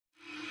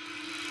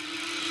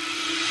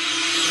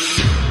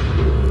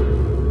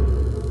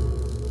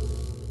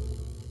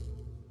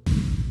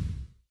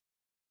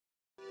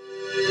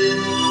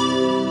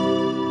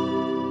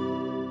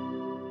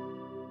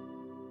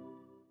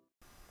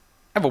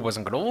Hello boys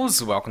and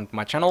girls, welcome to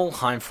my channel,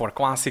 I'm for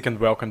Classic and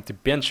welcome to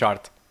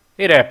BenchART.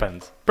 It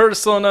happened.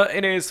 Persona,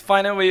 it is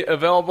finally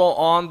available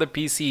on the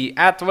PC.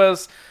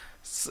 Atlas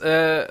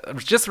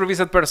just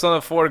released Persona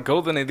 4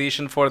 Golden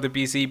Edition for the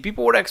PC.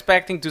 People were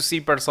expecting to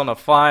see Persona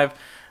 5,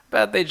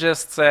 but they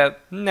just said,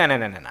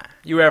 nah,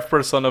 you have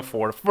Persona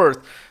 4 first.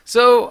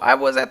 So I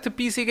was at the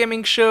PC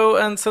gaming show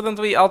and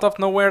suddenly out of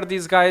nowhere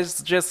these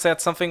guys just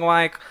said something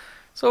like,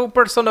 so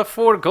Persona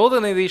 4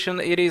 Golden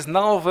Edition, it is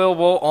now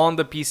available on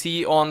the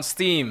PC on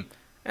Steam.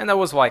 And I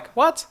was like,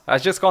 what? I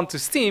just gone to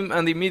Steam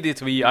and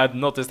immediately I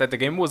noticed that the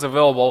game was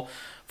available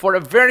for a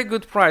very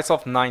good price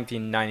of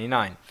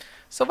 $19.99.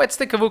 So let's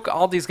take a look at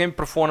how this game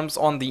performs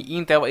on the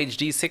Intel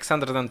HD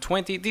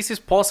 620. This is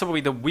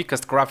possibly the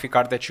weakest graphic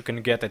card that you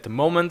can get at the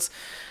moment.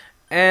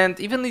 And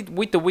even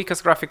with the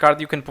weakest graphic card,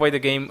 you can play the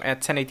game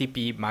at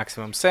 1080p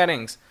maximum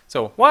settings.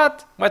 So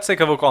what? Let's take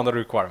a look on the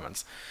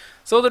requirements.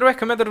 So the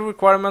recommended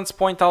requirements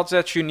point out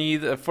that you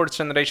need a 1st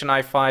generation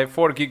i5,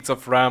 4 gigs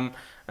of RAM,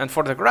 and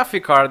for the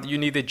graphic card you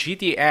need a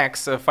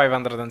GTX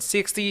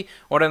 560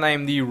 or an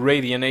AMD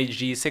Radeon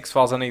HD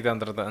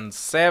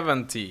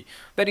 6870.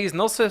 There is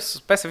no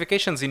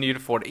specifications in here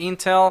for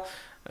Intel,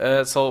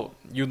 so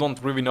you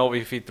don't really know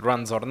if it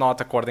runs or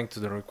not according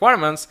to the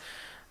requirements.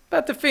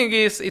 But the thing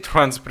is, it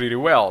runs pretty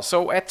well.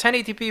 So at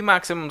 1080p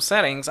maximum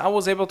settings, I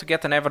was able to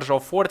get an average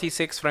of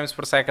 46 frames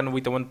per second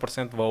with a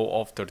 1% low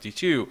of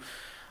 32.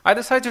 I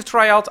decided to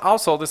try out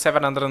also the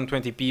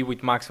 720p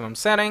with maximum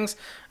settings,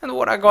 and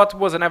what I got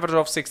was an average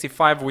of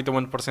 65 with a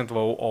 1%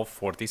 low of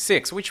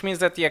 46, which means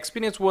that the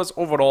experience was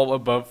overall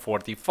above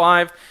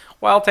 45,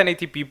 while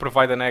 1080p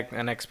provided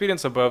an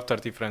experience above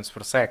 30 frames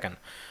per second.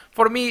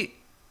 For me,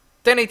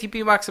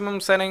 1080p maximum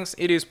settings,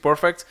 it is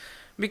perfect,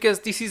 because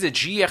this is a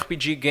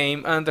JRPG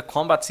game and the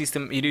combat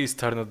system, it is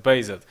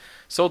turn-based.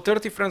 So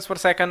 30 frames per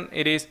second,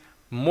 it is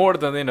more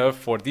than enough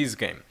for this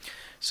game.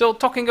 So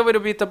talking a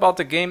little bit about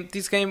the game,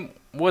 this game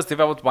was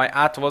developed by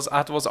Atlas.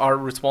 Atlas are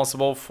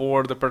responsible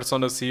for the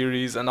Persona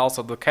series and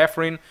also the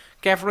Catherine.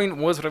 Catherine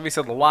was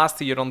released last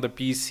year on the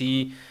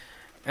PC.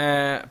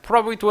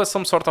 Probably it was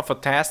some sort of a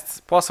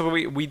test.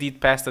 Possibly we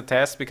did pass the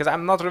test because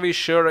I'm not really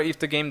sure if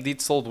the game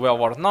did sold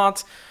well or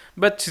not.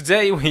 But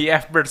today we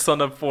have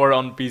Persona 4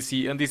 on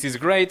PC and this is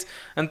great.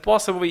 And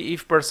possibly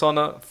if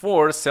Persona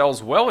 4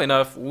 sells well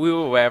enough, we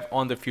will have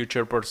on the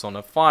future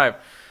Persona 5.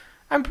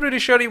 I'm pretty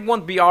sure it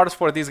won't be hard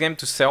for this game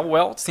to sell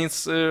well,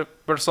 since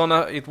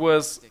Persona, it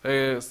was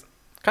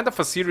kind of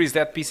a series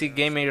that PC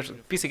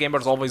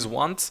gamers always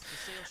want,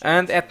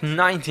 and at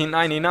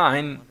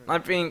 $19.99, I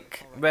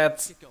think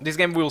that this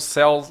game will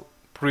sell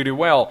pretty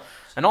well.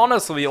 And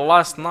honestly,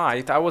 last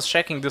night I was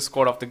checking the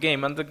score of the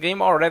game, and the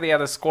game already had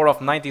a score of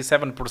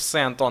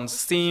 97% on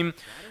Steam,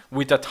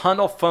 with a ton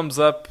of thumbs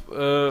up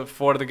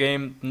for the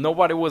game.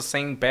 Nobody was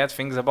saying bad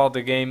things about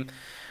the game,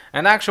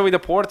 and actually the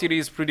port, it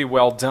is pretty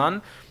well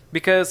done.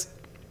 Because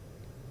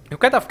you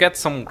kind of get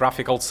some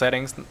graphical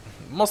settings.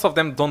 Most of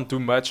them don't do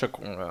much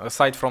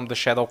aside from the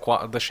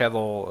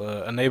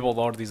shadow enabled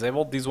or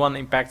disabled. This one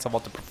impacts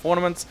about the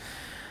performance,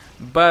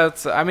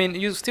 but I mean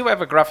you still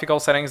have a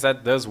graphical settings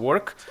that does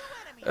work.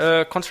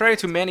 Contrary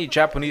to many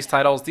Japanese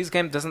titles, this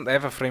game doesn't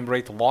have a frame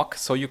rate lock,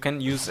 so you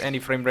can use any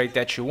frame rate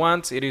that you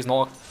want. It is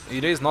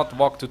not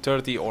locked to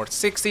 30 or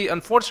 60.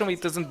 Unfortunately,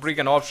 it doesn't bring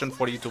an option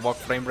for you to lock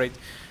frame rate,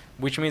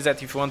 which means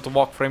that if you want to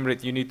lock frame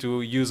rate, you need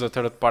to use a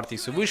third-party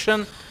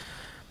solution.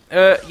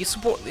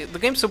 The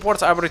game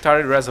supports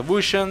arbitrary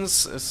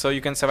resolutions, so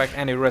you can select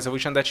any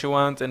resolution that you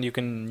want, and you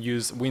can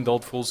use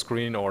windowed full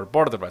screen or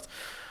borderless.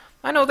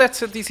 I know that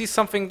this is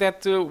something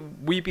that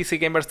we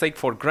PC gamers take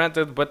for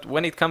granted, but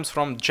when it comes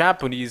from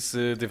Japanese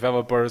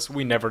developers,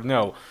 we never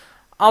know.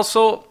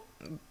 Also,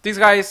 these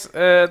guys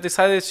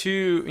decided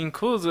to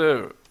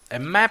include a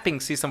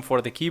mapping system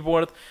for the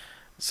keyboard.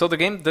 So the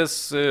game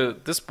does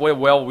play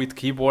well with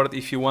keyboard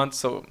if you want.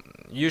 So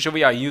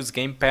usually I use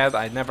gamepad,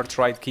 I never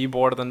tried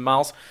keyboard and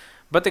mouse,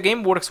 but the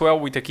game works well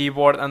with the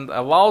keyboard and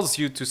allows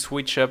you to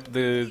switch up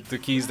the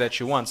keys that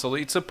you want. So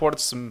it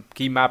supports some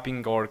key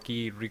mapping or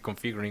key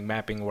reconfiguring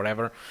mapping,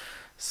 whatever.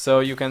 So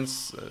you can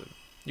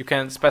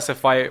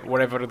specify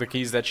whatever the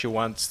keys that you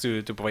want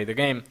to play the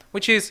game,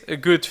 which is a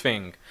good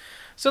thing.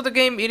 So the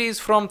game, it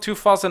is from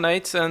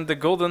 2008 and the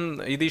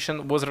Golden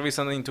Edition was released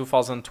in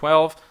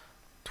 2012.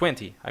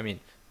 20, I mean,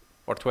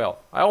 or 12.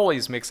 I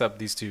always mix up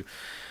these two.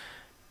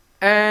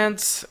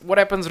 And what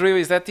happens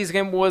really is that this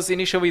game was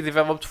initially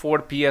developed for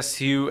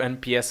PSU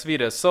and PS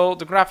Vita. So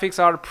the graphics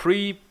are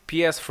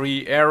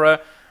pre-PS3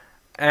 era,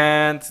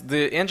 and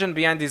the engine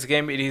behind this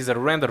game, it is a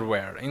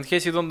renderware. In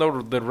case you don't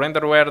know the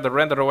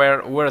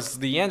renderware was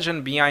the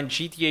engine behind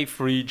GTA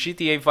 3,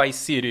 GTA Vice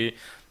City,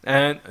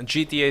 and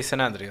GTA San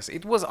Andreas.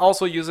 It was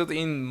also used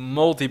in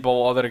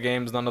multiple other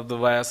games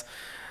nonetheless,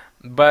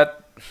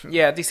 but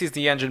yeah, this is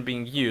the engine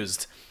being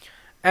used.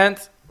 And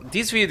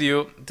this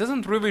video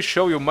doesn't really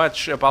show you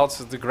much about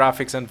the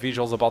graphics and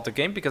visuals about the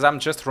game, because I'm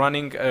just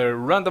running a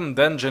random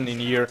dungeon in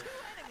here,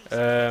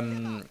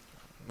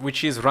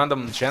 which is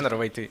randomly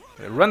generated.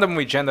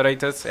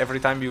 Every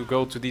time you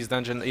go to this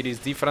dungeon, it is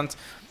different.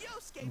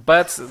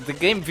 but the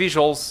game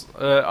visuals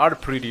are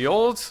pretty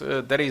old.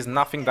 There is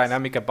nothing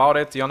dynamic about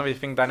it. The only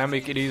thing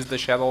dynamic it is the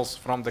shadows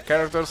from the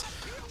characters.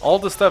 All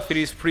the stuff it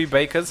is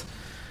pre-baked.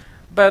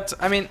 But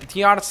I mean,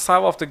 the art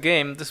style of the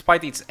game,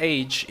 despite its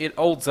age, it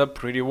holds up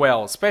pretty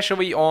well.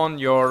 Especially on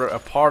your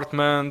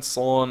apartments,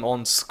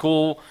 on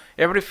school.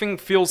 Everything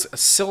feels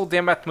so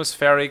damn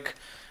atmospheric.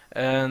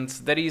 And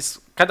there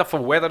is kind of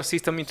a weather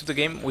system into the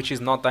game, which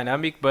is not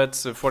dynamic, but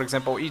for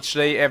example, each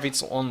day have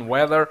its own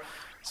weather.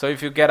 So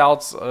if you get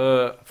out,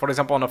 for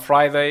example, on a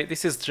Friday,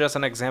 this is just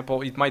an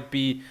example, it might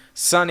be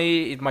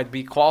sunny, it might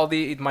be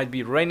cloudy, it might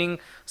be raining.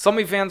 Some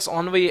events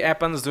only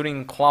happens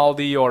during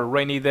cloudy or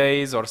rainy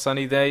days or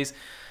sunny days.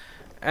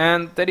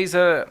 And there is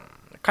a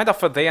kind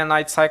of a day and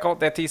night cycle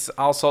that is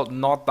also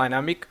not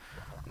dynamic.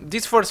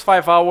 These first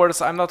 5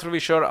 hours, I'm not really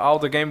sure how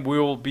the game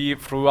will be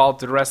throughout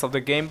the rest of the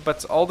game,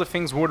 but all the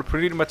things were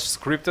pretty much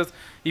scripted.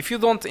 If you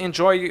don't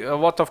enjoy a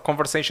lot of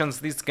conversations,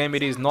 this game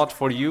it is not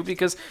for you,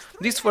 because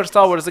these first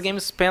hours the game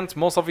spent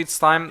most of its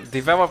time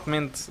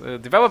developing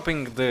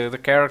the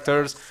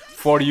characters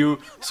for you,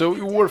 so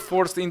you were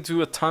forced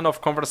into a ton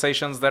of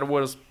conversations. There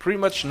was pretty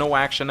much no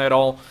action at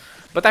all.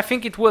 But I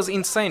think it was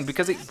insane,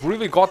 because it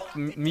really got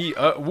me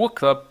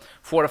woke up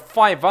for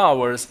 5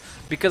 hours,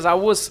 because I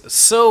was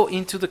so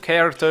into the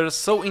characters,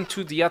 so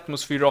into the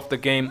atmosphere of the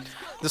game.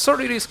 The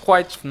story is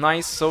quite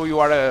nice. So you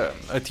are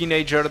a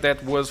teenager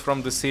that was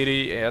from the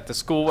city at the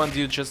school, and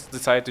you just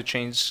decide to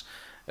change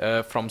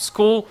from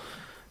school,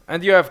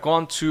 and you have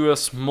gone to a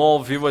small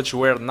village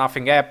where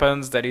nothing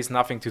happens, there is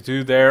nothing to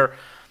do there,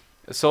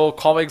 so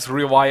colleagues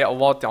rely a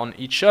lot on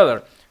each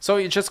other. So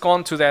you just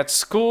gone to that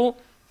school.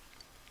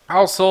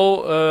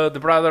 Also, the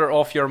brother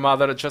of your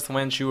mother just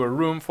lent you a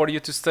room for you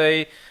to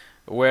stay,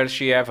 where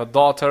she have a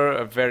daughter,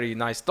 a very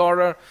nice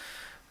daughter.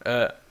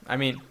 I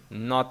mean,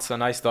 not a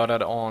nice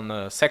daughter on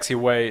a sexy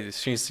way,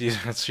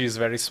 she's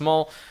very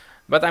small,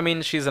 but I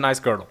mean, she's a nice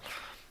girl.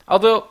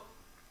 Although,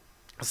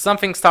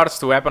 something starts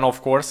to happen,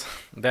 of course,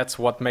 that's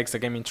what makes the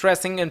game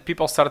interesting, and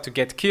people start to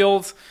get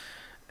killed.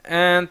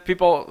 And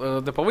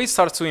the police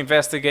start to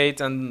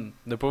investigate, and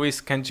the police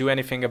can't do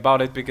anything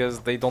about it because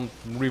they don't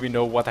really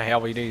know what the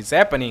hell it is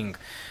happening.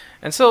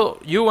 And so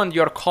you and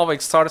your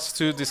colleague starts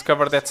to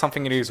discover that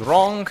something is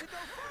wrong,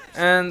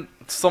 and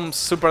some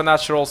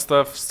supernatural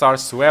stuff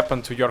starts to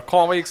happen to your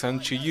colleagues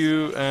and to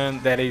you,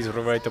 and that is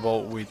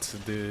relatable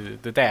with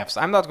the devs.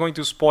 I'm not going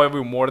to spoil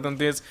you more than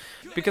this,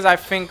 because I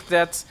think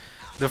that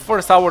the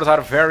first hours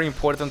are very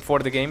important for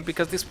the game,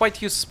 because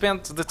despite you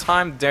spent the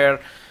time there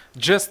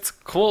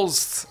just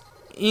closed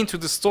into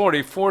the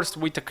story, forced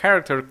with the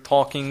character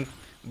talking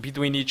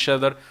between each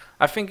other,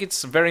 I think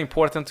it's very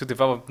important to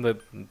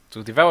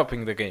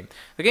developing the game.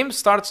 The game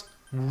starts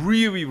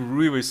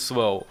really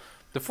slow.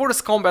 The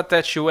first combat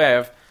that you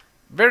have,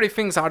 very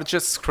things are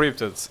just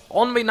scripted.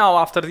 Only now,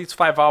 after these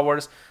 5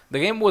 hours, the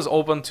game was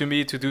open to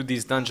me to do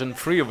this dungeon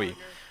freely.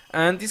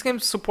 And this game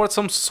supports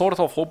some sort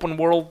of open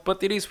world,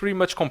 but it is pretty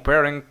much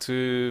comparable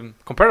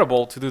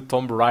to the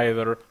Tomb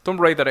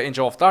Raider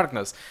Angel of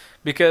Darkness,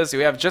 because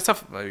you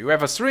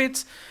have a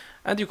street,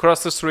 and you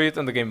cross the street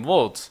and the game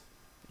loads.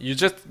 You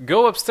just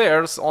go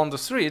upstairs on the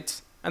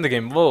street and the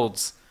game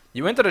loads.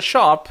 You enter a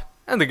shop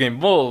and the game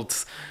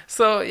loads.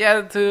 So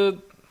yeah,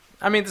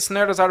 I mean, the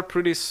scenarios are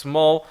pretty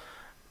small,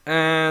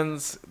 and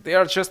they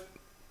are just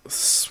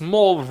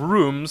small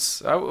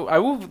rooms. I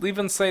would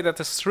even say that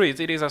the street,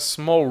 it is a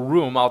small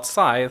room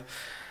outside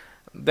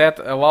that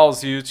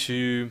allows you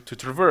to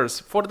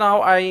traverse. For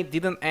now, I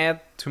didn't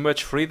add too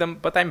much freedom,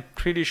 but I'm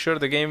pretty sure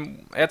the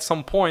game at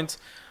some point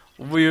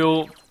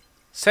will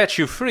set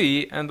you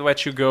free and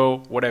let you go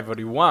wherever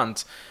you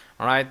want.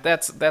 Alright,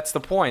 that's the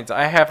point.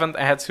 I haven't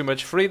had too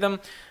much freedom,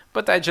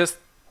 but I just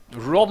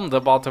roamed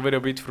about a little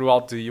bit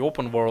throughout the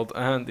open world,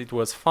 and it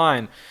was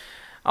fine.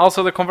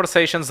 Also, the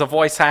conversations, the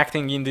voice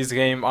acting in this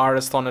game are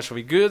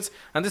astonishingly good,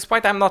 and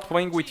despite I'm not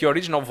playing with the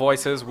original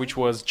voices, which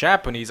was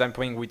Japanese, I'm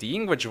playing with the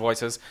English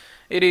voices,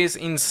 it is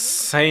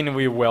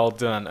insanely well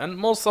done, and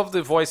most of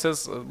the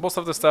voices, most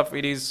of the stuff,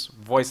 it is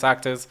voice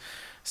acted,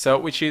 so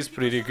which is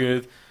pretty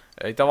good.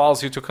 It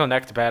allows you to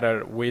connect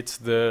better with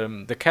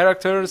the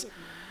characters.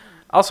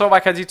 Also,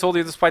 like I told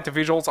you, despite the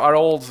visuals are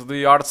old,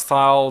 the art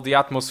style, the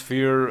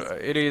atmosphere,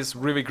 it is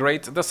really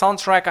great. The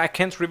soundtrack I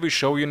can't really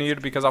show you here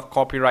because of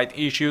copyright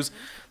issues.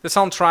 The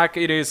soundtrack,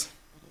 it is...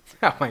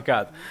 oh my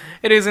god.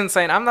 It is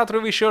insane. I'm not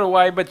really sure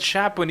why, but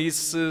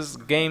Japanese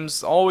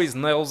games always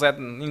nails that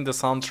in the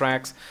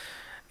soundtracks.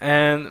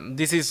 And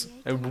this is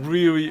a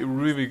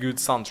really good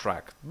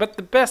soundtrack. But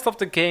the best of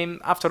the game,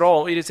 after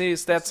all, it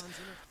is that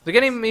the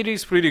game, it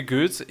is pretty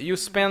good. You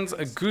spend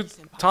a good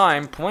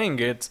time playing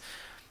it.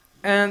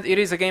 And it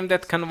is a game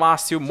that can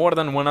last you more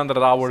than 100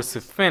 hours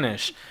to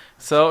finish.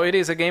 So it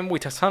is a game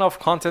with a ton of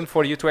content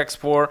for you to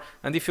explore,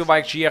 and if you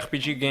like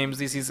JRPG games,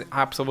 this is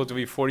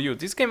absolutely for you.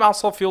 This game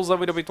also feels a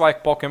little bit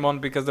like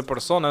Pokemon, because the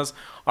personas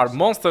are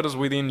monsters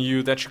within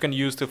you that you can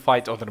use to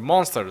fight other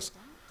monsters.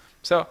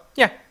 So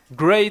yeah,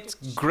 Great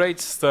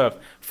stuff.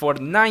 For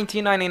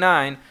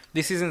 $19.99,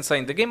 this is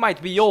insane. The game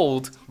might be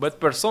old, but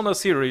Persona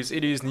series,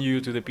 it is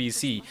new to the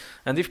PC.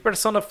 And if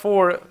Persona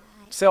 4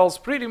 sells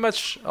pretty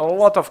much a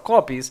lot of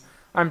copies,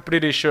 I'm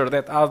pretty sure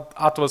that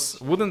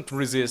Atlus wouldn't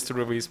resist to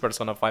release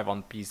Persona 5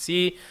 on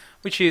PC,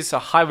 which is a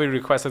highly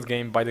requested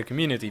game by the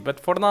community. But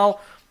for now,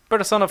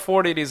 Persona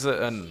 4 it is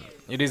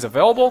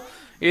available,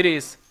 it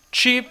is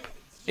cheap,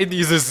 it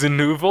uses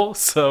Zenuvo,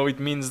 so it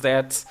means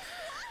that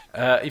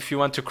if you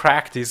want to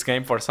crack this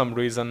game for some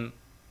reason,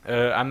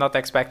 I'm not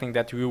expecting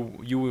that you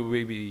will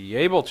be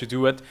able to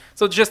do it.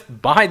 So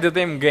just buy the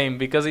damn game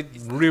because it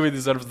really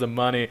deserves the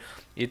money.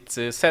 It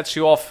sets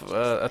you off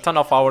a ton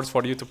of hours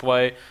for you to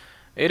play.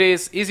 It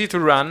is easy to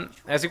run.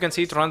 As you can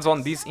see, it runs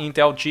on this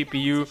Intel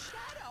GPU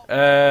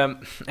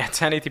at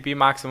 1080p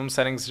maximum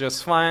settings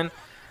just fine.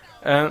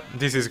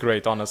 This is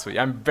great, honestly.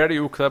 I'm very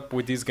hooked up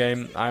with this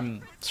game.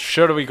 I'm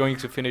surely going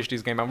to finish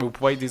this game. I will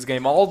play this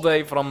game all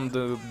day from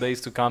the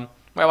days to come.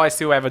 Well, I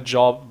still have a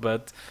job,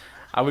 but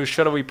I will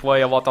surely play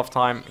a lot of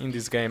time in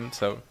this game.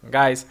 So,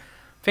 guys,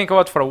 thank you a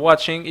lot for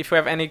watching. If you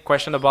have any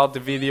question about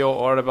the video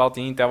or about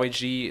the Intel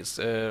HD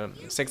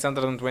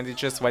 620,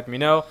 just let me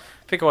know.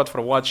 Thank you a lot for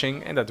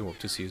watching, and I do hope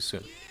to see you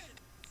soon.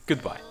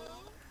 Goodbye.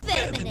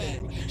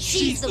 Feminine.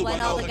 She's the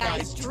one all the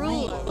guys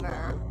drool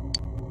over.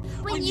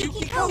 When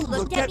Yukiko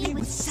looked at me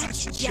with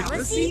such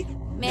jealousy,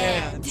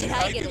 man, did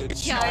I get a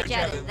charge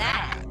out of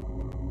that.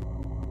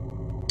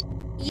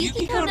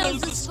 Yukiko knows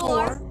the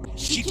score.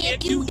 She can't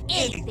do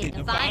anything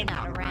if I'm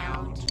not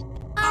around.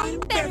 I'm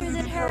better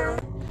than her.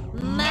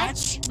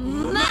 Much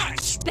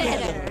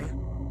better.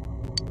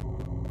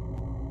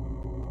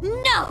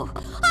 No!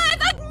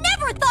 I've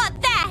never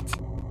thought that!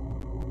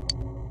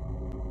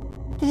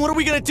 What are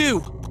we gonna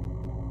do?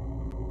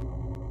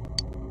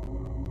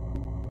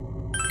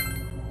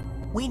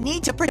 We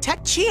need to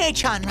protect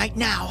Chie-chan right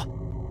now.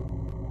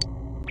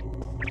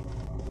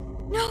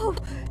 No!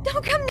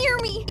 Don't come near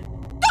me!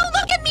 Don't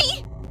look at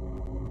me!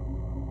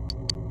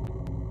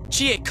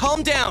 Chie,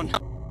 calm down!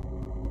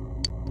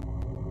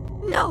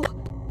 No!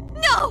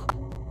 No!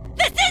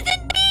 This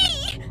isn't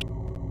me!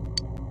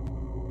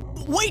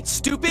 Wait,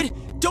 stupid!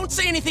 Don't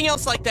say anything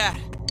else like that!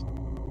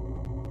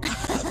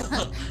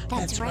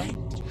 That's right.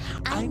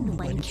 I'm the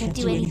one who can't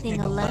do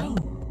anything alone.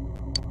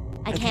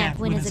 I can't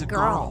win as a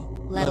girl,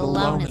 let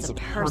alone as a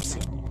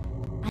person.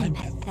 I'm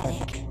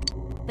pathetic.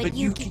 But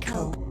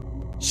Yukiko,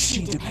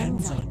 she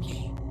depends on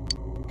me.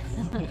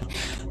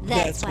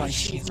 That's why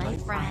she's my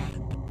friend.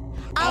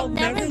 I'll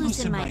never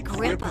loosen my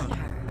grip on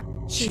her.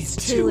 She's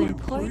too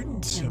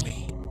important to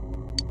me.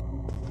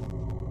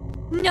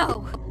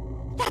 No!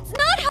 That's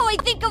not how I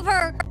think of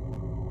her!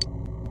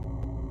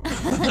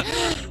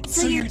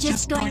 So you're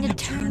just going to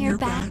turn your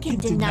back and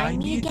deny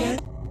me again?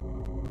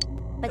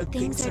 But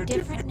things are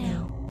different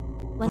now.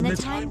 When the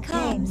time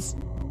comes,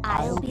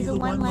 I'll be the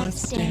one left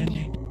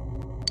standing.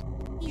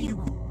 You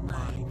won't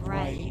mind,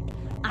 right?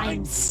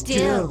 I'm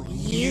still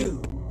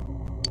you.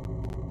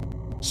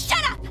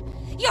 Shut up!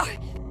 You're...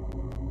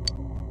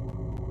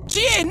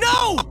 Chie,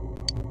 no!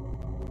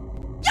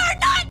 You're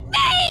not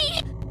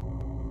me!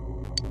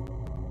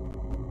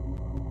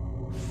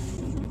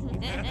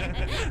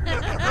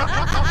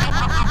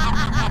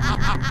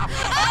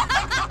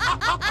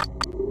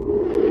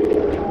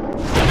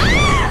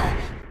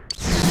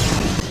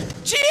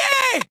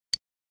 Chie!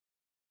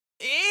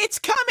 It's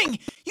coming!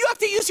 You have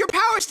to use your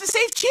powers to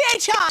save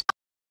Chie-chan!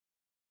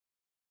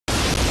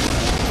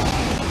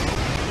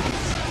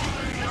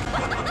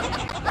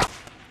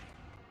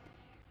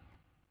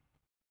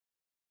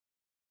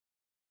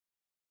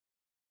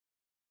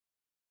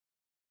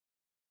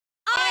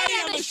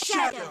 I am a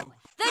shadow,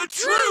 the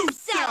true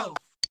self!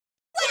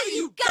 What do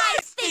you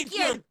guys think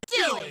you're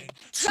doing?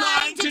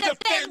 Trying to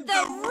defend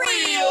the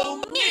real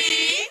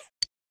me?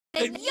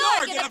 Then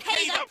you're gonna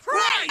pay the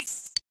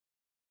price!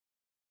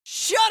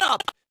 Shut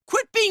up!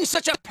 Quit being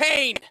such a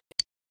pain!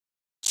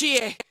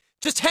 Chie,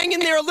 just hang in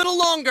there a little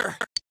longer!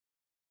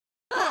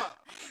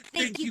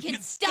 Think you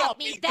can stop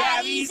me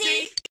that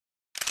easy?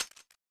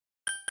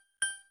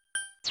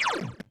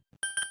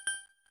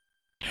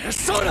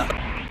 Persona!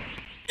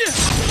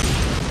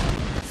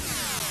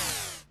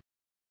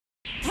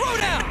 Throw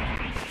down!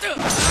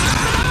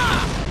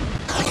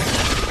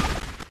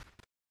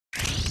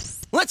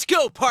 Let's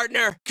go,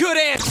 partner! Good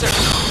answer!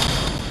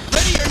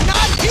 Ready or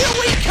not, here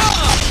we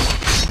come!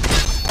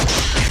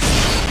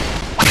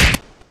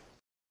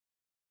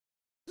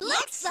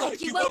 Looks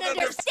like you won't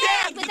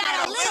understand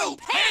without a little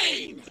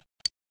pain!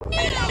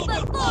 Kneel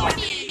before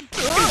me!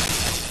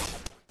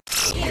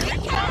 Here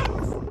it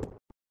comes!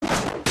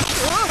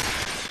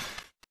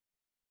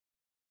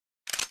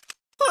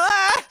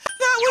 Ah,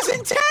 that was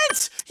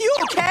intense! You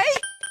okay?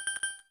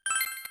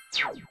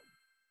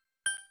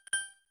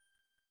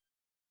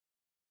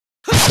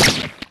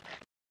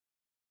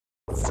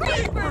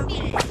 Scream for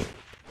me!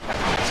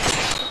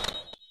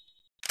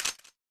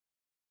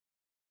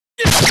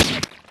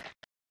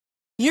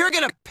 You're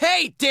gonna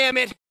pay, damn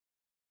it!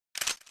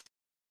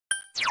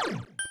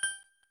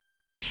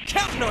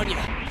 Counting on you!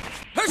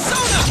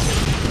 Persona!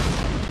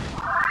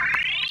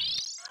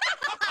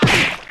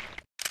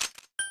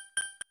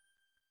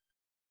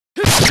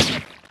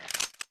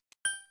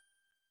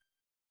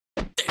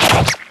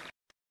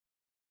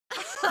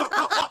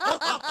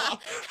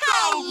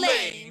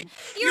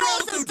 You're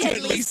also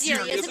deadly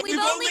serious, and we've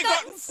only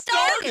gotten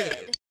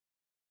started!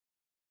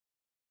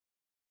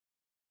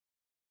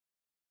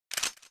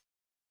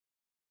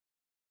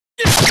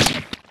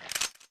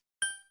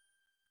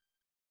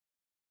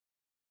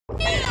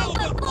 Kneel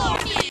before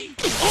me!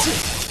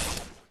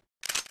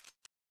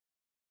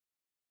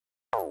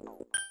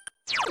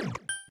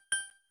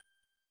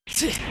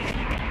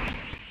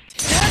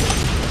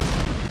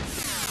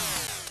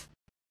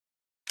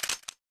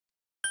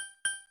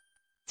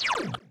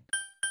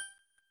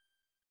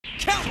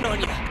 Counting on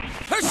ya!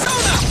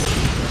 Persona!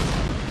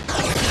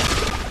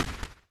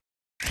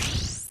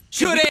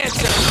 Should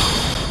answer!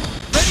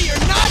 Ready or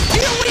not,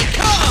 here we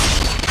come!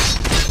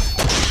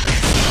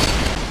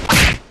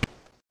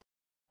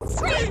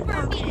 Scream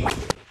for me!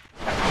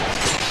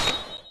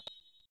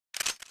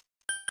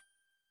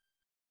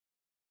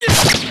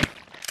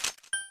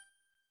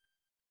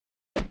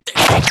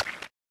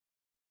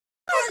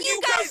 Are you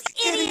guys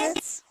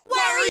idiots?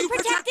 Why are you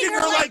protecting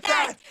her like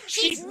that?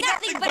 She's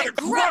nothing but a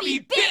grubby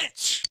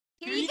bitch!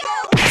 Here you go!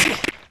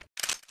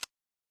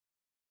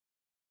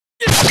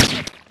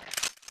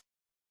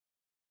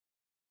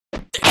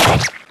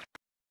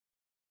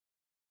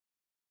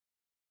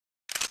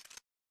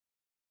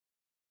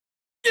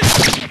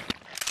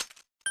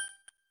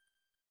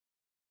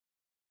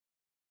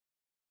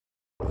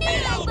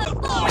 Kneel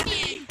before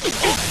me!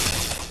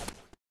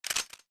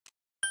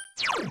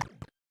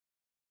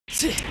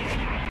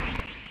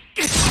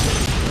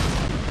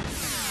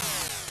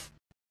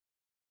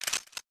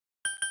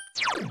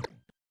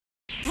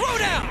 Throw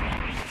down!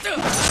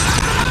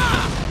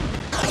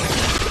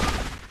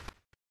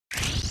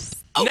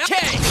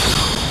 Okay!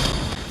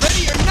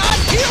 Ready or not,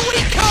 here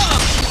we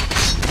come!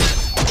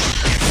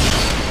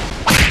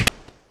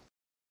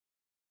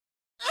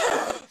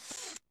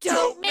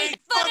 Don't make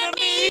fun of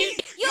me!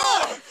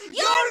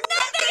 You're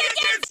nothing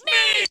against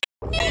me!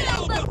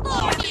 Kneel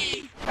before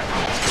me!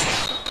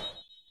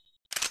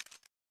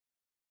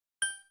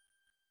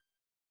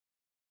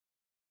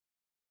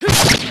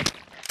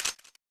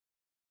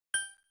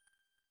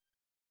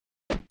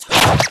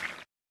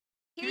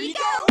 Here you go!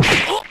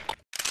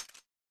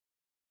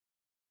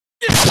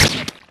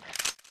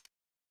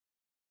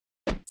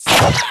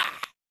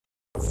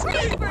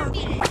 Scream for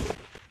me!